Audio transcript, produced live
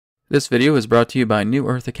This video is brought to you by New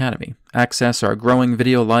Earth Academy. Access our growing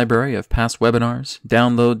video library of past webinars,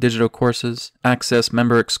 download digital courses, access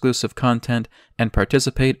member-exclusive content, and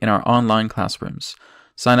participate in our online classrooms.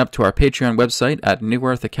 Sign up to our Patreon website at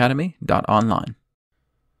newearthacademy.online.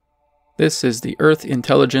 This is the Earth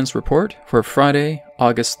Intelligence Report for Friday,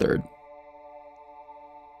 August 3rd.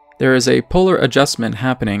 There is a polar adjustment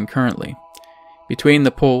happening currently. Between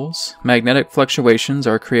the poles, magnetic fluctuations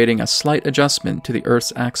are creating a slight adjustment to the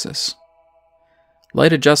Earth's axis.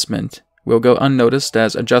 Light adjustment will go unnoticed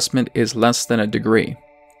as adjustment is less than a degree.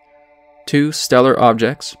 Two stellar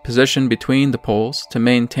objects positioned between the poles to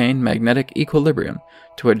maintain magnetic equilibrium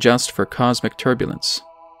to adjust for cosmic turbulence.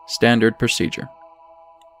 Standard procedure.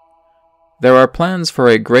 There are plans for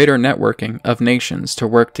a greater networking of nations to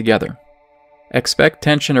work together. Expect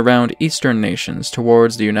tension around Eastern nations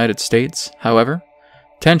towards the United States, however.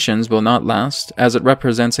 Tensions will not last as it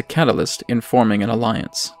represents a catalyst in forming an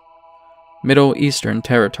alliance. Middle Eastern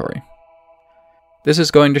territory. This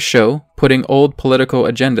is going to show putting old political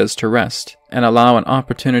agendas to rest and allow an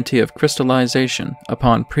opportunity of crystallization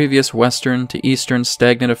upon previous Western to Eastern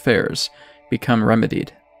stagnant affairs become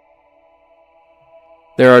remedied.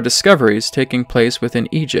 There are discoveries taking place within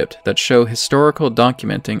Egypt that show historical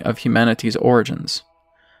documenting of humanity's origins.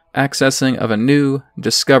 Accessing of a new,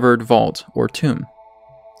 discovered vault or tomb.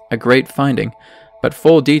 A great finding, but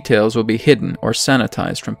full details will be hidden or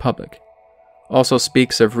sanitized from public. Also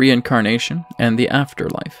speaks of reincarnation and the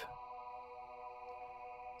afterlife.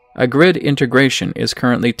 A grid integration is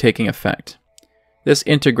currently taking effect. This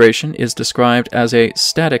integration is described as a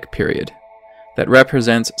static period that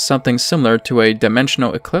represents something similar to a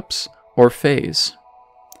dimensional eclipse or phase.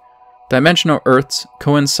 Dimensional Earths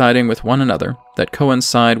coinciding with one another that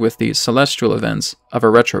coincide with the celestial events of a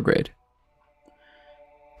retrograde.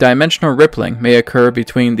 Dimensional rippling may occur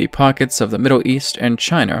between the pockets of the Middle East and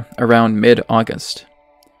China around mid-August.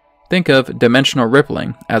 Think of dimensional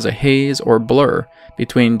rippling as a haze or blur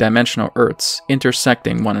between dimensional Earths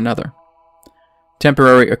intersecting one another.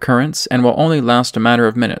 Temporary occurrence and will only last a matter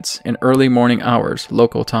of minutes in early morning hours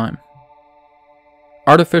local time.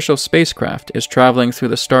 Artificial spacecraft is traveling through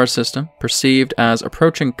the star system perceived as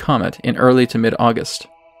approaching comet in early to mid-August.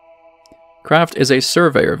 Craft is a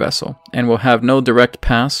surveyor vessel and will have no direct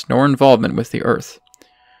pass nor involvement with the Earth.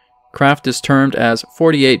 Craft is termed as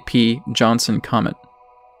 48P Johnson Comet.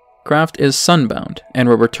 Craft is sunbound and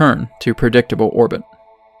will return to predictable orbit.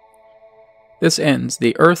 This ends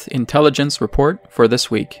the Earth Intelligence Report for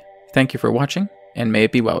this week. Thank you for watching, and may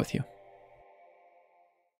it be well with you.